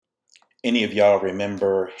Any of y'all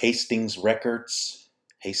remember Hastings Records?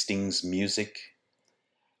 Hastings Music?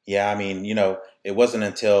 Yeah, I mean, it wasn't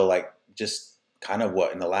until like just kind of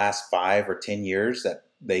what in the last 5 or 10 years that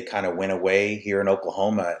they kind of went away here in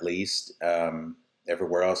Oklahoma, at least.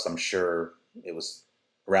 Everywhere else, I'm sure it was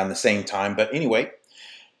around the same time. But anyway,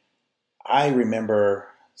 I remember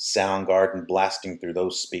Soundgarden blasting through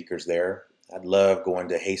those speakers there. I'd love going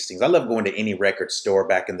to Hastings. I love going to any record store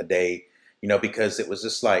back in the day, because it was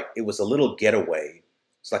just like it was a little getaway.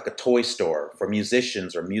 It's like a toy store for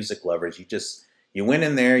musicians or music lovers. You went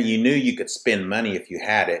in there, you knew you could spend money if you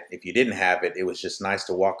had it. If you didn't have it, it was just nice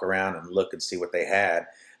to walk around and look and see what they had.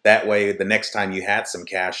 That way, the next time you had some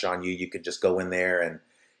cash on you, you could just go in there and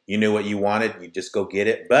you knew what you wanted, you just go get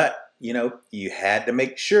it. But, you had to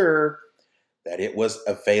make sure that it was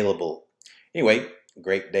available. Anyway,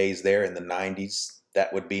 great days there in the 90s.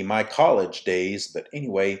 That would be my college days. But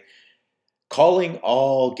anyway, calling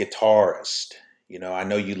all guitarists. I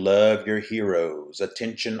know you love your heroes.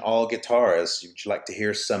 Attention, all guitarists. Would you like to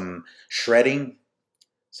hear some shredding,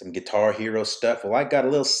 some Guitar Hero stuff? Well, I got a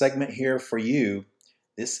little segment here for you.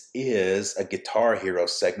 This is a Guitar Hero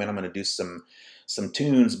segment. I'm going to do some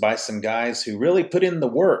tunes by some guys who really put in the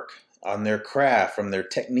work on their craft, from their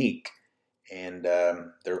technique and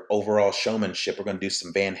their overall showmanship. We're going to do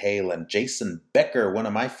some Van Halen, Jason Becker, one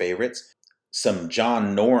of my favorites, some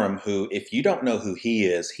John Norum, who, if you don't know who he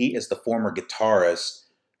is the former guitarist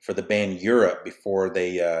for the band Europe before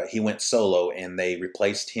he went solo, and they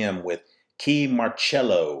replaced him with Key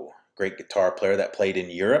Marcello, great guitar player that played in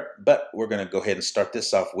Europe. But we're going to go ahead and start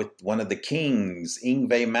this off with one of the Kings,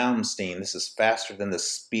 Yngwie Malmsteen. This is Faster Than the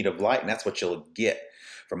Speed of Light, and that's what you'll get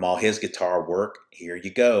from all his guitar work. Here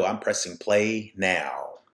you go. I'm pressing play now.